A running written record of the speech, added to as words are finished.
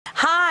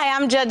Hi,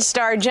 I'm Judge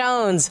Starr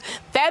Jones.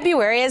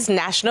 February is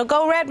National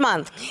Go Red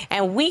Month,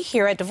 and we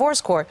here at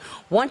Divorce Court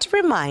want to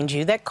remind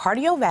you that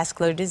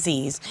cardiovascular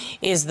disease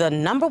is the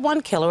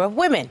 #1 killer of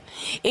women.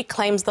 It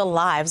claims the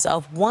lives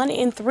of 1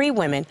 in 3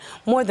 women,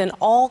 more than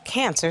all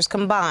cancers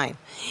combined.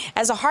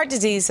 As a heart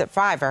disease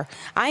survivor,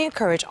 I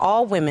encourage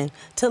all women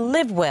to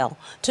live well,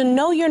 to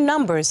know your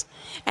numbers,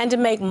 and to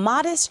make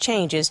modest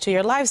changes to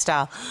your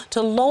lifestyle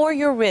to lower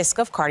your risk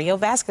of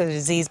cardiovascular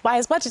disease by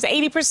as much as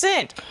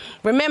 80%.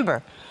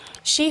 Remember,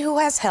 she who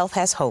has health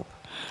has hope,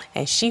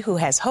 and she who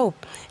has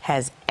hope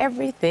has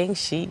everything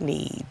she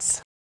needs.